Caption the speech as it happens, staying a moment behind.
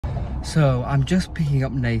So I'm just picking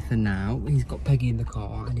up Nathan now. He's got Peggy in the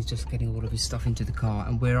car and he's just getting all of his stuff into the car,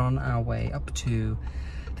 and we're on our way up to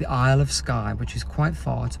the Isle of Skye, which is quite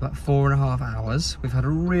far. It's about 4.5 hours. We've had a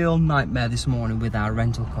real nightmare this morning with our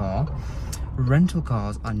rental car. Rental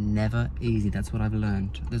cars are never easy, that's what I've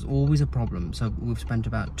learned. There's always a problem. So we've spent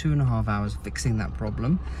about 2.5 hours fixing that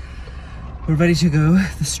problem. We're ready to go.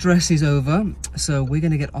 The stress is over. So we're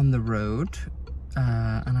going to get on the road.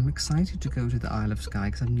 And I'm excited to go to the Isle of Skye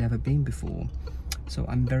because I've never been before. So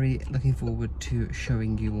I'm very looking forward to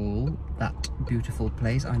showing you all that beautiful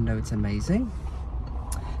place. I know it's amazing.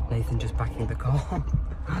 Nathan just backing the car.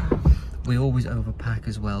 We always overpack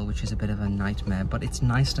as well, which is a bit of a nightmare, but it's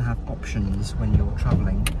nice to have options when you're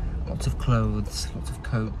traveling. Lots of clothes, lots of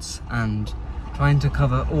coats, and trying to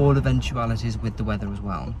cover all eventualities with the weather as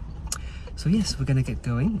well. So yes, we're going to get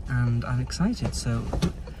going and I'm excited. So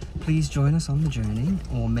please join us on the journey,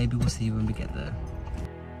 or maybe we'll see you when we get there.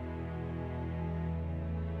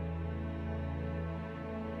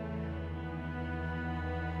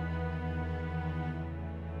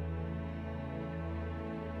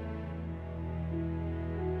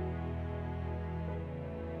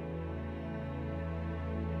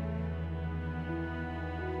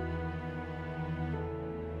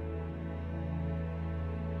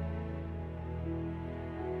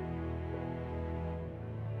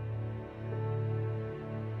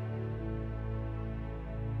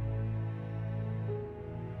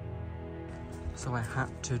 So I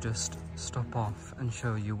had to just stop off and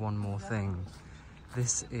show you one more thing.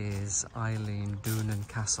 This is Eilean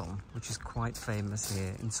Castle, which is quite famous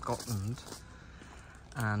here in Scotland.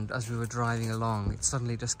 And as we were driving along, it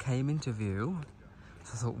suddenly just came into view.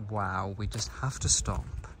 So I thought, wow, we just have to stop.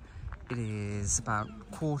 It is about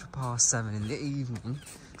 7:15 in the evening,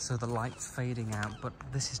 so the light's fading out, but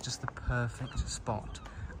this is just the perfect spot.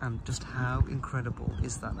 And just how incredible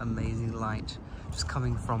is that amazing light just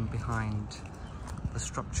coming from behind the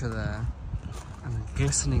structure there and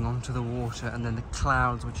glistening onto the water, and then the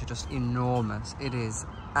clouds, which are just enormous. It is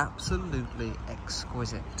absolutely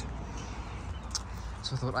exquisite.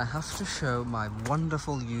 So I thought I have to show my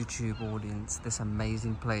wonderful YouTube audience this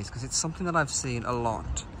amazing place, because it's something that I've seen a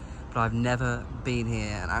lot, but I've never been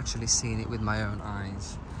here and actually seen it with my own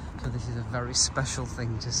eyes. So this is a very special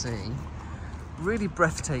thing to see. Really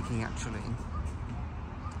breathtaking actually.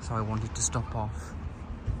 So I wanted to stop off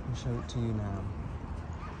and show it to you now.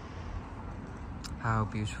 How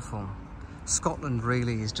beautiful. Scotland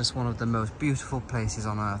really is just one of the most beautiful places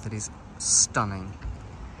on earth. It is stunning.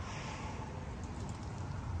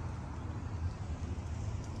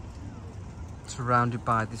 Surrounded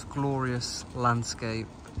by this glorious landscape,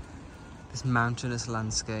 this mountainous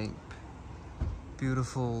landscape,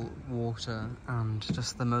 beautiful water, and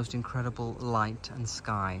just the most incredible light and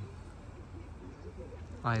sky.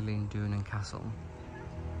 Eilean Castle.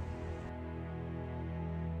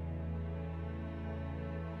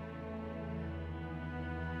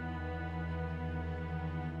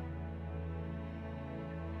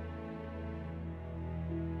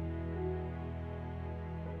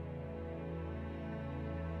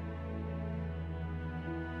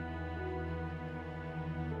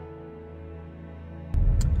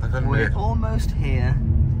 We're almost here.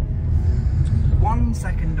 1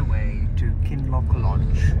 second away to Kinloch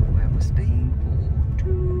Lodge, where we're staying for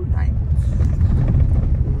 2 nights.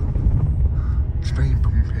 Stay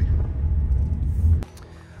bumpy.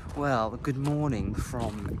 Well, good morning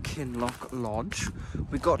from Kinloch Lodge.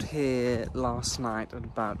 We got here last night at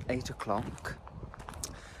about 8 o'clock.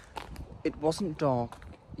 It wasn't dark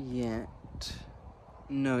yet.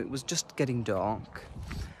 No, it was just getting dark.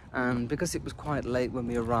 And because it was quite late when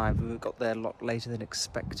we arrived, we got there a lot later than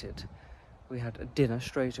expected. We had a dinner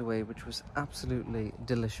straight away, which was absolutely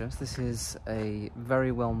delicious. This is a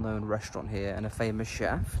very well-known restaurant here and a famous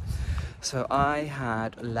chef. So I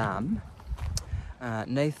had lamb.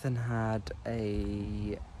 Nathan had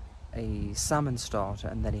a salmon starter,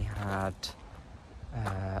 and then he had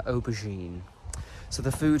aubergine. So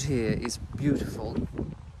the food here is beautiful.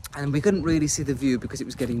 And we couldn't really see the view because it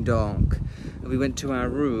was getting dark. We went to our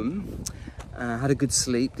room, had a good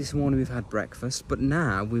sleep. This morning we've had breakfast, but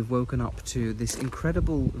now we've woken up to this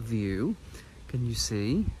incredible view. Can you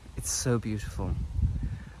see? It's so beautiful,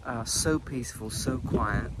 so peaceful, so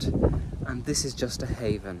quiet, and this is just a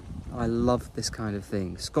haven. I love this kind of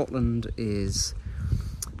thing. Scotland is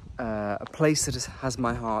a place that has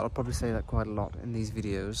my heart. I'll probably say that quite a lot in these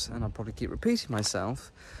videos, and I'll probably keep repeating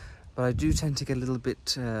myself. But I do tend to get a little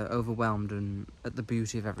bit overwhelmed at the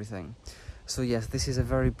beauty of everything. So yes, this is a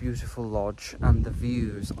very beautiful lodge and the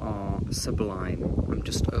views are sublime. I'm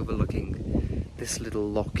just overlooking this little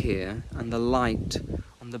loch here, and the light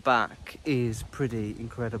on the back is pretty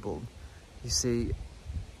incredible. You see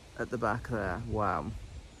at the back there, wow.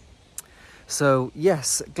 So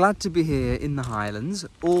yes, glad to be here in the Highlands,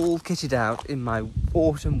 all kitted out in my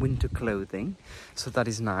autumn winter clothing, so that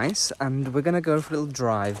is nice. And we're going to go for a little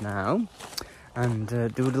drive now and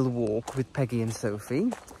do a little walk with Peggy and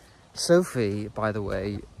Sophie. Sophie, by the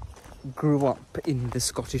way, grew up in the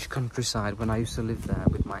Scottish countryside when I used to live there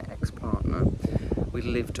with my ex-partner. We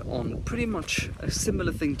lived on pretty much a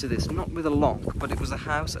similar thing to this, not with a lock, but it was a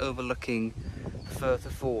house overlooking Firth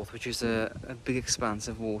of Forth, which is a big expanse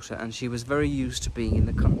of water, and she was very used to being in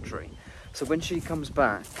the country. So when she comes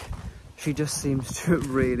back, she just seems to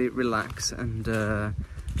really relax and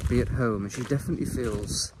be at home, and she definitely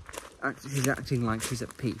feels she's acting like she's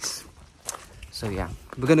at peace. So yeah,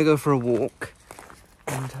 we're going to go for a walk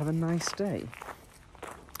and have a nice day.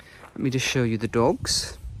 Let me just show you the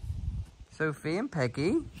dogs. Sophie and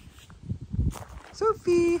Peggy.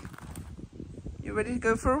 Sophie, you ready to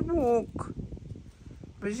go for a walk?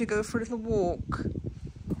 Ready to go for a little walk?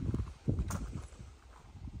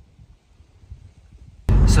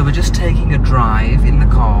 So we're just taking a drive in the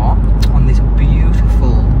car on this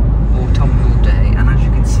beautiful autumnal day, and as you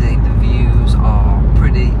can see, the views are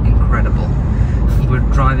pretty incredible. We're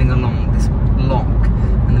driving along this lock,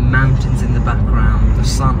 and the mountains in the background, the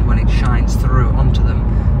sun, when it shines through onto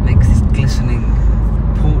them, makes this glistening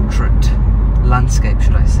portrait landscape,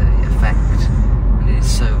 should I say, effect, and it is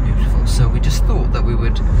so beautiful. So we just thought that we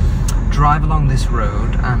would drive along this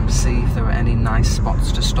road and see if there were any nice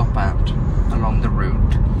spots to stop at along the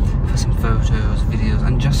route for some photos, videos,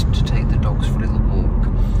 and just to take the dogs for a little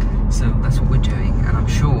walk. So that's what we're doing, and I'm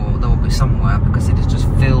sure there will be somewhere, because it is just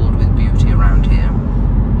filled with beauty around here.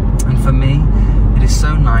 And for me, it is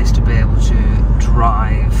so nice to be able to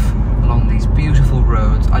drive along these beautiful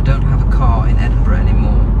roads. I don't have a car in Edinburgh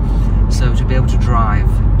anymore, so to be able to drive,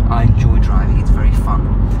 I enjoy driving. It's very fun,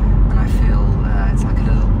 and I feel it's like a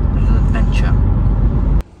little adventure.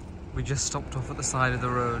 We just stopped off at the side of the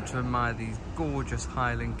road to admire these gorgeous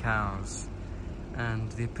Highland cows,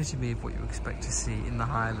 and the epitome of what you expect to see in the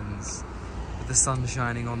Highlands, with the sun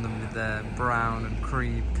shining on them with their brown and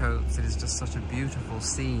cream coats. It is just such a beautiful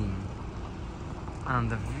scene,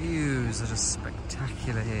 and the views are just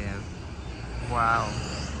spectacular here. Wow,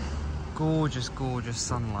 gorgeous, gorgeous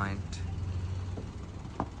sunlight,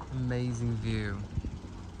 amazing view.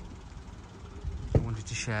 I wanted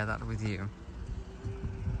to share that with you.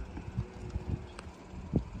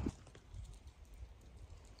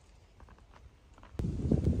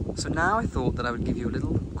 So now I thought that I would give you a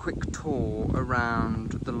little quick tour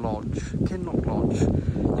around the lodge, Kinloch Lodge.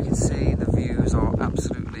 You can see the views are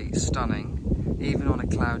absolutely stunning. Even on a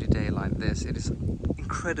cloudy day like this, it is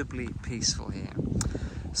incredibly peaceful here.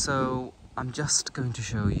 So I'm just going to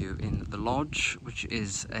show you in the lodge, which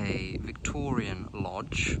is a Victorian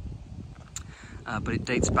lodge, but it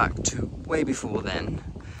dates back to way before then.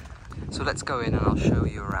 So let's go in and I'll show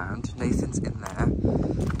you around. Nathan's in there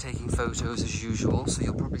taking photos as usual, so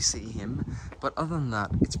you'll probably see him. But other than that,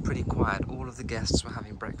 it's pretty quiet. All of the guests were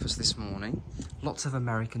having breakfast this morning. Lots of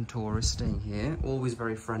American tourists staying here, always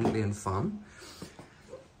very friendly and fun.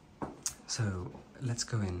 So let's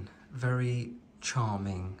go in. Very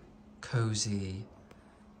charming, cozy,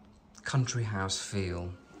 country house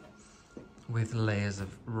feel, with layers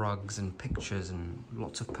of rugs and pictures and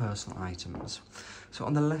lots of personal items. So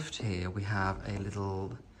on the left here we have a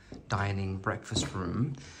little dining breakfast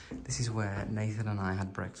room. This is where Nathan and I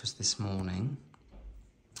had breakfast this morning.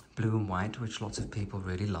 Blue and white, which lots of people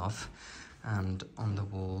really love. And on the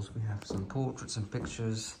walls we have some portraits and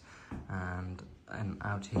pictures, and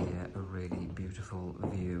out here a really beautiful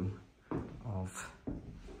view of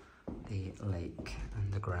the lake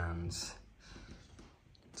and the grounds.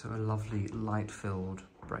 So a lovely light-filled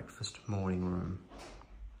breakfast morning room.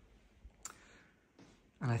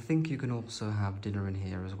 And I think you can also have dinner in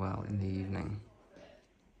here as well in the evening.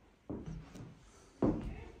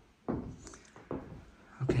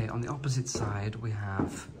 Okay, on the opposite side we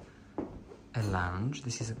have a lounge.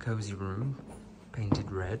 This is a cozy room,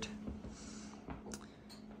 painted red.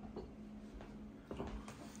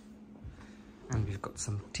 And we've got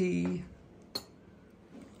some tea.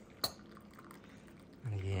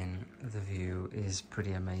 And again, the view is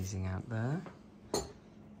pretty amazing out there.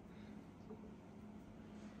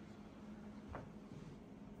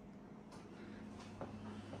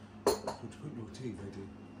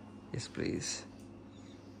 Yes, please.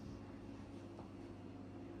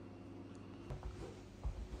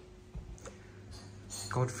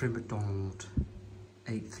 Godfrey MacDonald,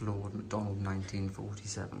 8th Lord MacDonald,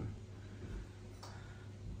 1947.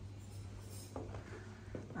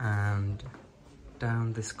 And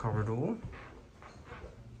down this corridor,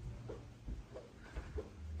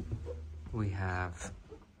 we have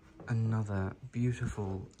another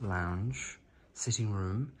beautiful lounge, sitting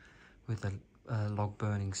room with a log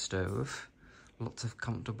burning stove, lots of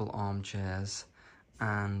comfortable armchairs,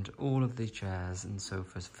 and all of the chairs and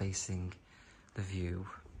sofas facing the view,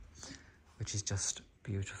 which is just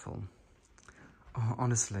beautiful. Oh,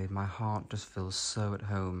 honestly, my heart just feels so at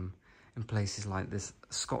home in places like this.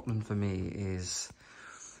 Scotland for me is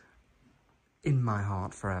in my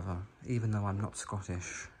heart forever, even though I'm not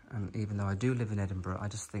Scottish, and even though I do live in Edinburgh. I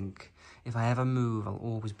just think if I ever move, I'll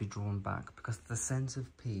always be drawn back, because the sense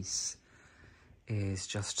of peace is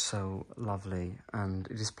just so lovely, and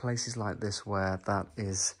it is places like this where that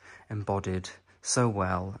is embodied so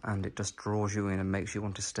well, and it just draws you in and makes you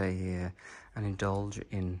want to stay here and indulge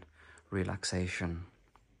in relaxation.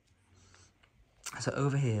 So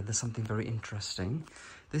over here there's something very interesting.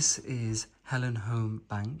 This is Helen Home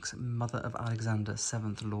Banks, mother of Alexander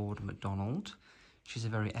 7th Lord Macdonald. She's a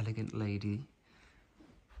very elegant lady,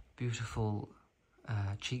 beautiful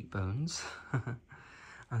cheekbones.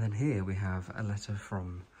 And then here we have a letter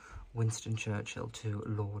from Winston Churchill to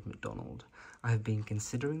Lord Macdonald. I have been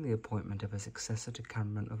considering the appointment of a successor to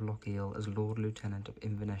Cameron of Lochiel as Lord Lieutenant of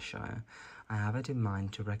Inverness-shire. I have it in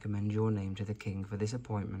mind to recommend your name to the King for this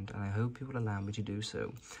appointment, and I hope you will allow me to do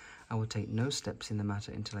so. I will take no steps in the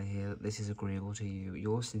matter until I hear that this is agreeable to you.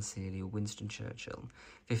 Yours sincerely, Winston Churchill,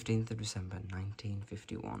 15th of December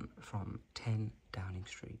 1951, from 10 Downing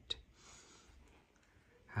Street.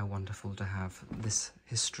 How wonderful to have this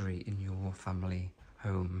history in your family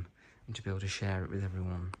home and to be able to share it with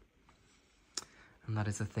everyone. And that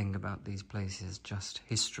is the thing about these places, just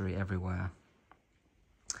history everywhere.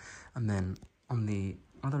 And then on the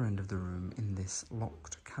other end of the room, in this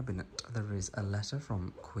locked cabinet, there is a letter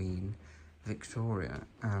from Queen Victoria,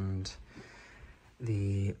 and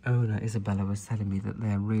the owner, Isabella, was telling me that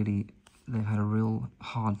they've had a real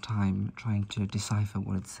hard time trying to decipher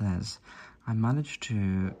what it says. I managed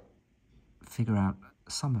to figure out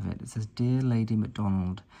some of it. It says, "Dear Lady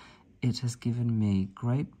Macdonald, it has given me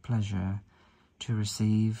great pleasure to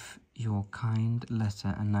receive your kind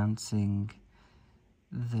letter announcing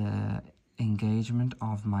the engagement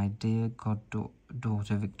of my dear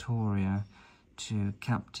goddaughter Victoria to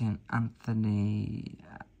Captain Anthony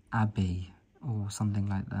Abbey," or something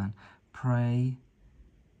like that. Pray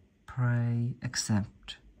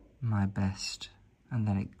accept my best. And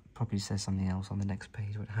then it probably says something else on the next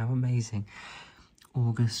page, but how amazing.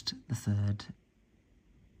 August the 3rd,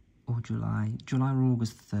 or July or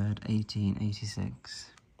August 3rd,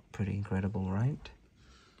 1886. Pretty incredible, right?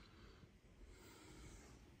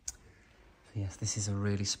 So yes, this is a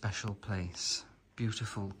really special place.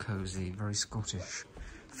 Beautiful, cosy, very Scottish,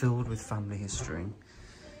 filled with family history.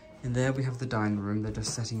 In there we have the dining room. They're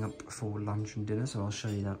just setting up for lunch and dinner, so I'll show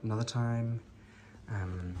you that another time.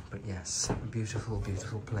 But yes, a beautiful,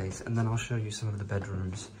 beautiful place. And then I'll show you some of the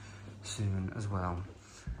bedrooms soon as well.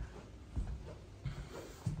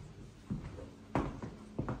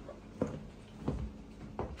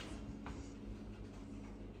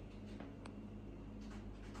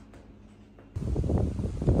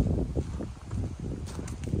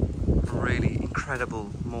 Really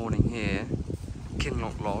incredible morning here,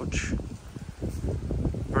 Kinloch Lodge.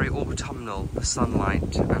 Very autumnal, the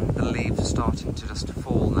sunlight, and the leaves are starting to just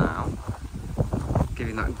fall now,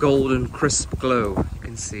 giving that golden crisp glow. You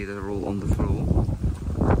can see they're all on the floor.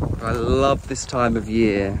 But I love this time of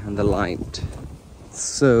year and the light. It's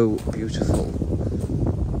so beautiful.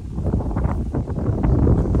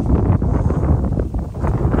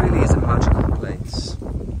 It really is a magical place.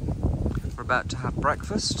 We're about to have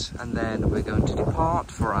breakfast and then we're going to depart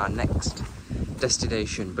for our next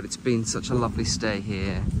destination, but it's been such a lovely stay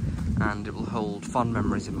here and it will hold fond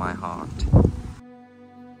memories in my heart.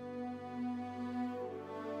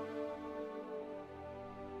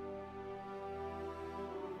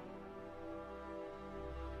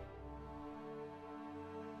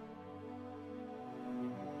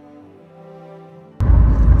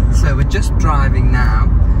 So we're just driving now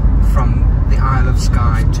from the Isle of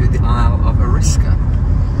Skye to the Isle of Eriska,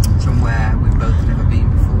 somewhere we've both never been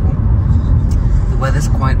before. The weather's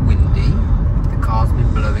quite windy, the car's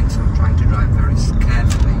been blowing, so I'm trying to drive very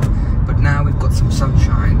carefully. But now we've got some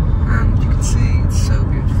sunshine and you can see it's so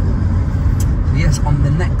beautiful. So yes, on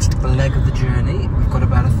the next leg of the journey, we've got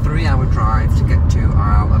about a 3-hour drive to get to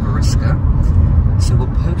Isle of Eriska. So we'll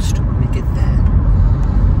post when we get there.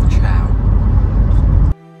 Ciao.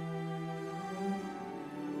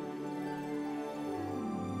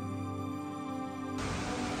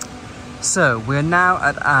 So we're now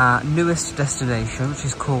at our newest destination, which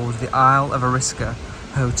is called the Isle of Eriska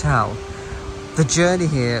Hotel. The journey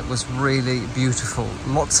here was really beautiful.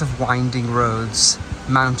 Lots of winding roads,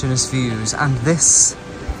 mountainous views, and this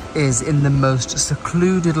is in the most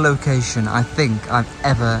secluded location I think I've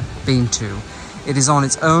ever been to. It is on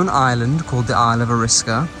its own island called the Isle of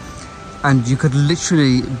Eriska, and you could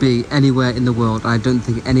literally be anywhere in the world. I don't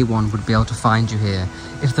think anyone would be able to find you here.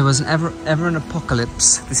 If there was ever an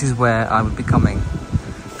apocalypse, this is where I would be coming,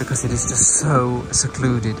 because it is just so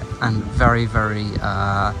secluded and very, very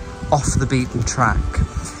off the beaten track.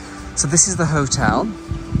 So this is the hotel.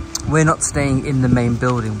 We're not staying in the main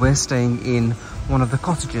building. We're staying in one of the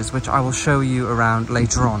cottages, which I will show you around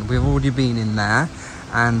later on. We've already been in there,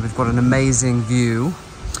 and we've got an amazing view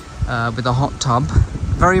with a hot tub.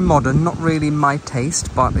 Very modern, not really my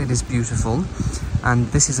taste, but it is beautiful. And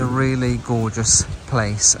this is a really gorgeous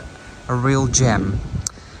place, a real gem.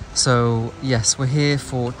 So yes, we're here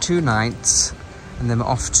for 2 nights, and then we're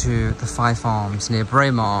off to the Fife Arms near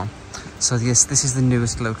Braemar. So yes, this is the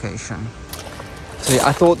newest location. So yeah,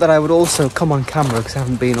 I thought that I would also come on camera because I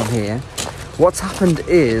haven't been on here. What's happened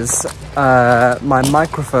is my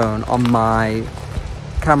microphone on my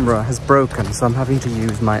camera has broken, so I'm having to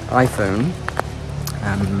use my iPhone,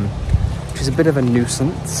 which is a bit of a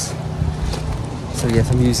nuisance. So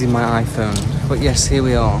yes, I'm using my iPhone. But yes, here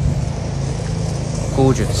we are.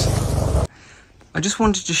 Gorgeous. I just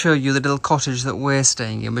wanted to show you the little cottage that we're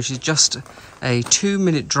staying in, which is just a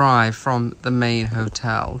 2-minute drive from the main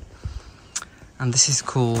hotel. And this is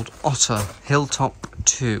called Otter Hilltop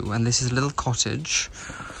 2, and this is a little cottage.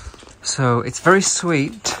 So it's very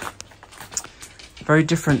sweet, very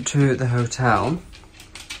different to the hotel.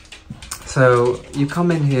 So you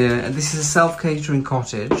come in here, and this is a self-catering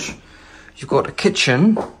cottage. You've got a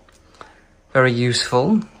kitchen, very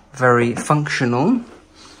useful, very functional.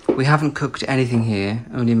 We haven't cooked anything here,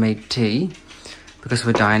 only made tea, because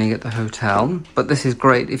we're dining at the hotel. But this is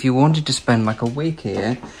great if you wanted to spend like a week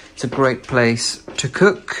here. It's a great place to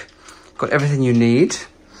cook. Got everything you need.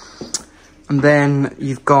 And then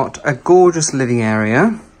you've got a gorgeous living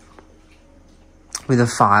area with a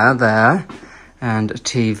fire there and a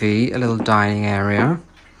TV, a little dining area.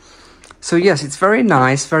 So yes, it's very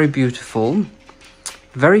nice, very beautiful,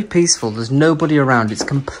 very peaceful. There's nobody around. It's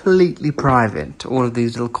completely private. All of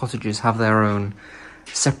these little cottages have their own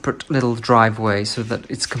separate little driveway so that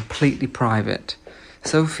it's completely private.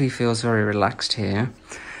 Sophie feels very relaxed here.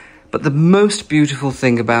 But the most beautiful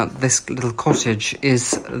thing about this little cottage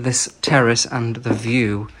is this terrace and the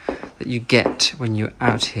view that you get when you're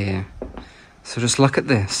out here. So just look at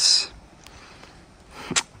this.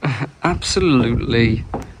 Absolutely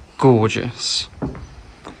gorgeous.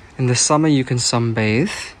 In the summer you can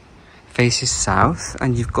sunbathe, faces south,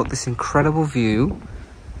 and you've got this incredible view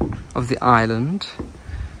of the island.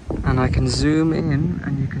 And I can zoom in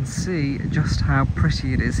and you can see just how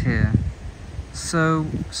pretty it is here. So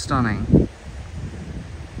stunning.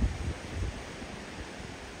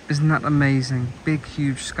 Isn't that amazing? Big,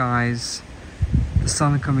 huge skies, the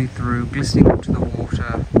sun coming through, glistening up to the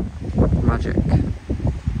water. Magic.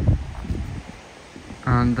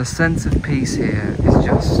 And the sense of peace here is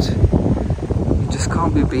just, you just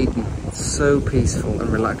can't be beaten. It's so peaceful and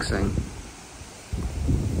relaxing.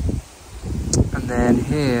 And then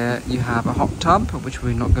here you have a hot tub, which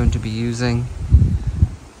we're not going to be using,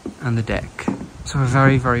 and the deck. So a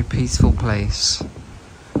very, very peaceful place.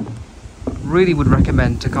 Really would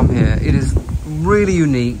recommend to come here. It is really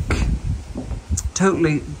unique,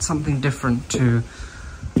 totally something different to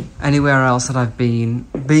anywhere else that I've been.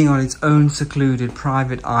 Being on its own secluded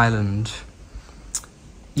private island,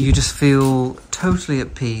 you just feel totally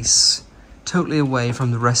at peace, totally away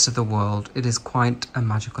from the rest of the world. It is quite a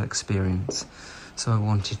magical experience. So I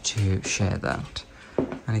wanted to share that.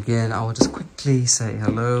 And again, I will just quickly say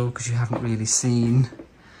hello because you haven't really seen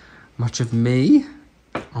much of me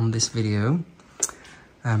on this video.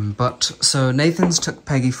 So Nathan's took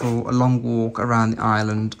Peggy for a long walk around the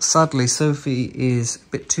island. Sadly, Sophie is a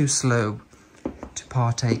bit too slow to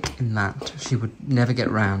partake in that. She would never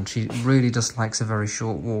get round. She really just likes a very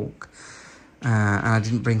short walk. And I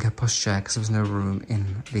didn't bring her pushchair because there was no room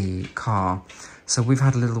in the car. So we've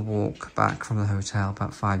had a little walk back from the hotel,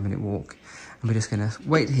 about 5-minute walk. And we're just going to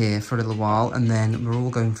wait here for a little while, and then we're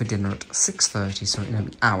all going for dinner at 6:30, so in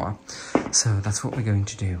an hour. So that's what we're going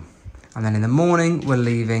to do. And then in the morning, we're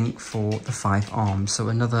leaving for the Fife Arms, so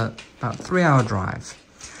another about 3-hour drive.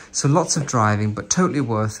 So lots of driving, but totally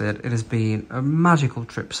worth it. It has been a magical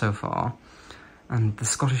trip so far, and the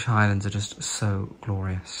Scottish Highlands are just so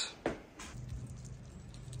glorious.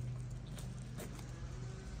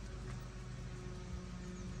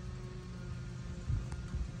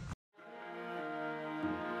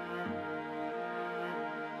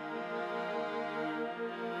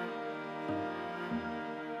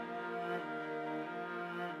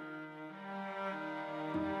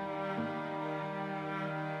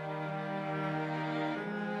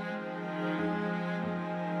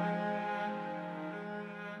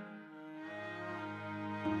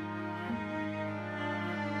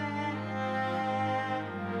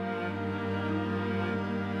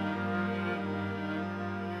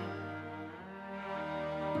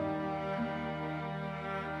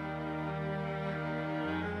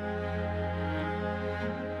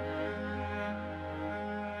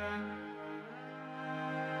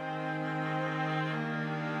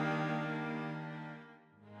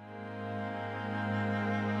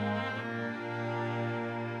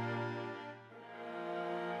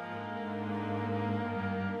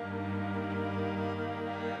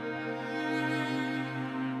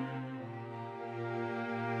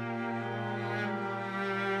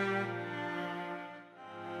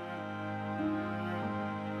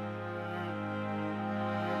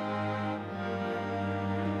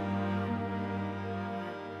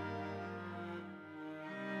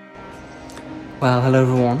 Well, hello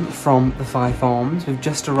everyone from the Five Arms. We've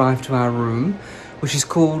just arrived to our room, which is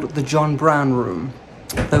called the John Brown Room.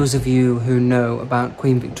 Those of you who know about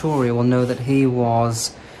Queen Victoria will know that he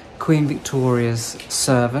was Queen Victoria's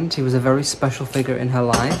servant. He was a very special figure in her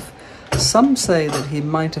life. Some say that he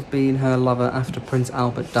might have been her lover after Prince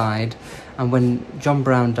Albert died, and when John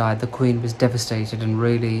Brown died, the Queen was devastated and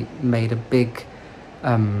really made a big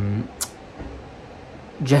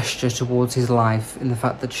gesture towards his life in the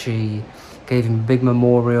fact that she gave him a big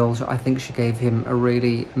memorial. I think she gave him a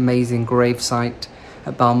really amazing gravesite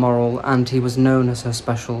at Balmoral, and he was known as her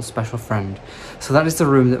special friend. So that is the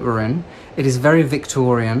room that we're in. It is very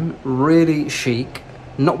Victorian, really chic,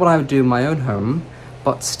 not what I would do in my own home,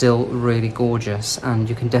 but still really gorgeous, and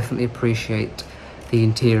you can definitely appreciate the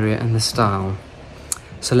interior and the style.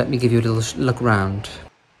 So let me give you a little look around.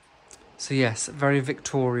 So yes, very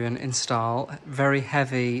Victorian in style, very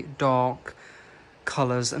heavy, dark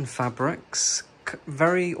colours and fabrics,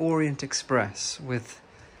 very Orient Express with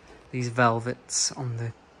these velvets on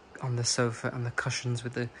the sofa and the cushions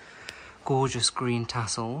with the gorgeous green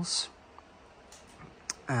tassels.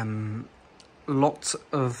 Lots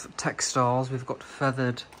of textiles. We've got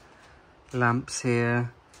feathered lamps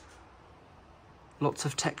here. Lots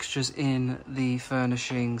of textures in the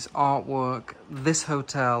furnishings, artwork. This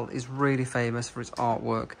hotel is really famous for its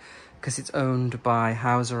artwork because it's owned by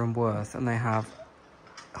Hauser and Wirth, and they have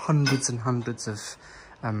hundreds and hundreds of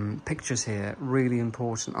pictures here. Really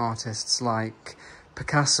important artists like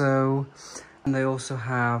Picasso, and they also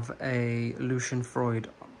have a Lucian Freud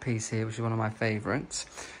piece here, which is one of my favourites.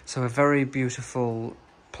 So a very beautiful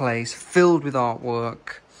place filled with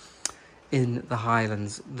artwork in the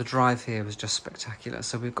Highlands. The drive here was just spectacular.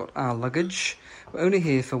 So we've got our luggage. We're only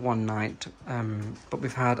here for one night, but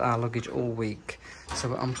we've had our luggage all week. So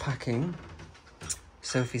we're unpacking.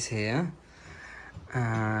 Sophie's here.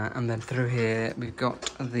 And then through here, we've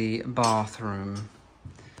got the bathroom.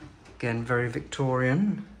 Again, very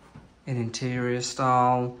Victorian in interior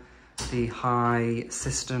style. The high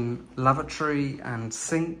cistern lavatory and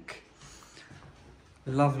sink.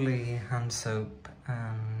 Lovely hand soap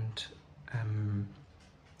and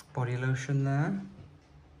body lotion there.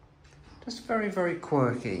 Just very, very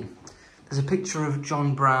quirky. There's a picture of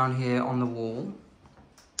John Brown here on the wall.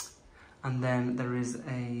 And then there is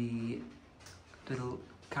a little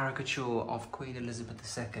caricature of Queen Elizabeth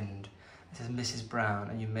II. It says Mrs. Brown,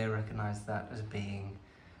 and you may recognise that as being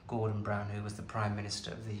Gordon Brown, who was the Prime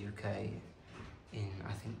Minister of the UK in,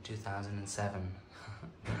 I think, 2007.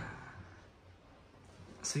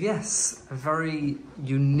 So yes, a very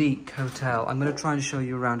unique hotel. I'm going to try and show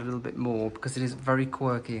you around a little bit more because it is very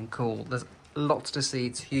quirky and cool. There's lots to see.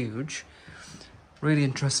 It's huge. Really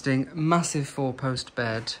interesting. Massive 4-post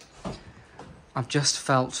bed. I've just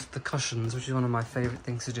felt the cushions, which is one of my favourite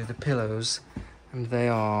things to do, the pillows, and they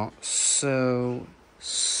are so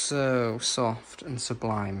soft and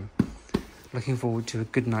sublime. Looking forward to a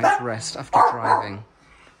good night's rest after driving.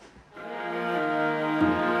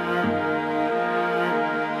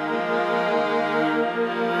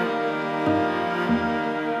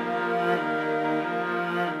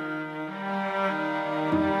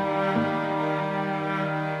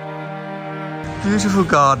 Beautiful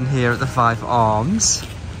garden here at the Five Arms.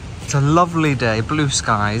 It's a lovely day, blue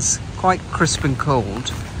skies, quite crisp and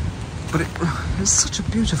cold, but it's such a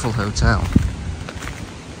beautiful hotel.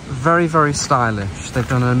 Very, very stylish. They've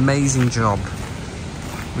done an amazing job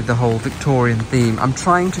with the whole Victorian theme. I'm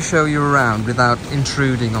trying to show you around without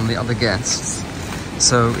intruding on the other guests,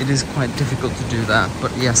 so it is quite difficult to do that,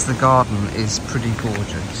 but yes, the garden is pretty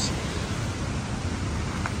gorgeous.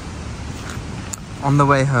 On the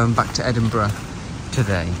way home back to Edinburgh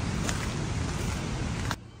today.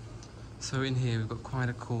 So in here we've got quite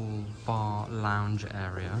a cool bar lounge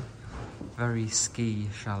area, very ski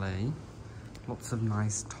chalet, lots of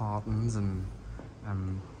nice tartans and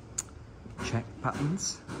check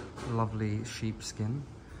patterns, lovely sheepskin,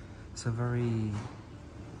 so very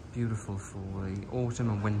beautiful for the autumn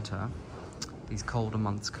and winter, these colder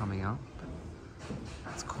months coming up.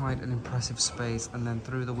 It's quite an impressive space, and then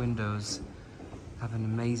through the windows have an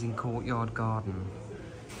amazing courtyard garden.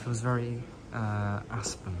 It was very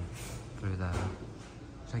aspen through there,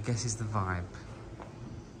 which I guess is the vibe.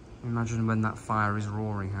 Imagine when that fire is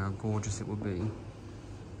roaring, how gorgeous it would be.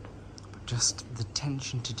 But just the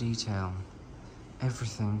attention to detail.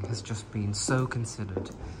 Everything has just been so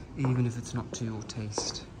considered, even if it's not to your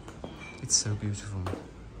taste. It's so beautiful.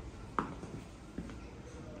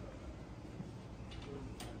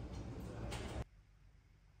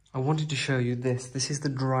 I wanted to show you this. This is the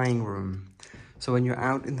drying room. So when you're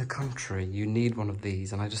out in the country, you need one of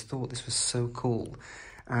these, and I just thought this was so cool.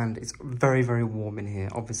 And it's very, very warm in here,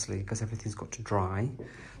 obviously, because everything's got to dry.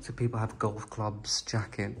 So people have golf clubs,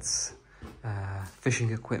 jackets,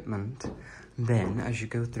 fishing equipment. And then as you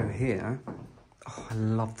go through here, oh, I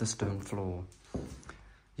love the stone floor.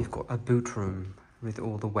 You've got a boot room with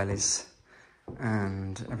all the wellies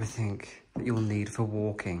and everything that you'll need for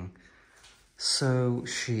walking. So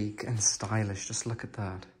chic and stylish, just look at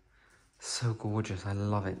that. So gorgeous, I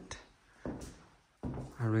love it.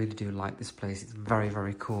 I really do like this place. It's very,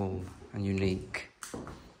 very cool and unique.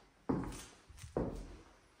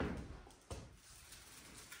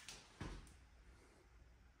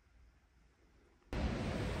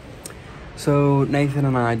 So Nathan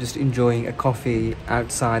and I are just enjoying a coffee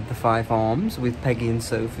outside the Five Arms with Peggy and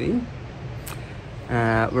Sophie.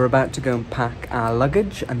 We're about to go and pack our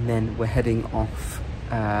luggage and then we're heading off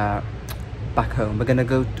back home. We're going to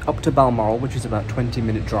go up to Braemar, which is about a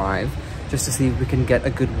 20-minute drive, just to see if we can get a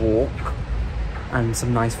good walk and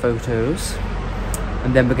some nice photos.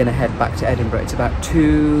 And then we're going to head back to Edinburgh. It's about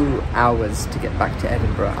 2 hours to get back to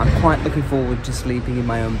Edinburgh. I'm quite looking forward to sleeping in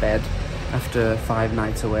my own bed after 5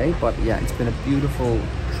 nights away. But yeah, it's been a beautiful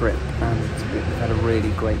trip and we've had a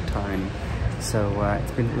really great time. So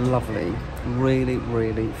it's been lovely, really,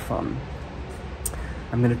 really fun.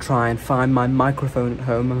 I'm going to try and find my microphone at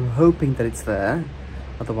home. I'm hoping that it's there.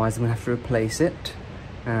 Otherwise, I'm going to have to replace it.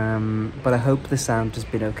 But I hope the sound has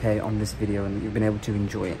been okay on this video and you've been able to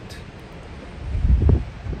enjoy it.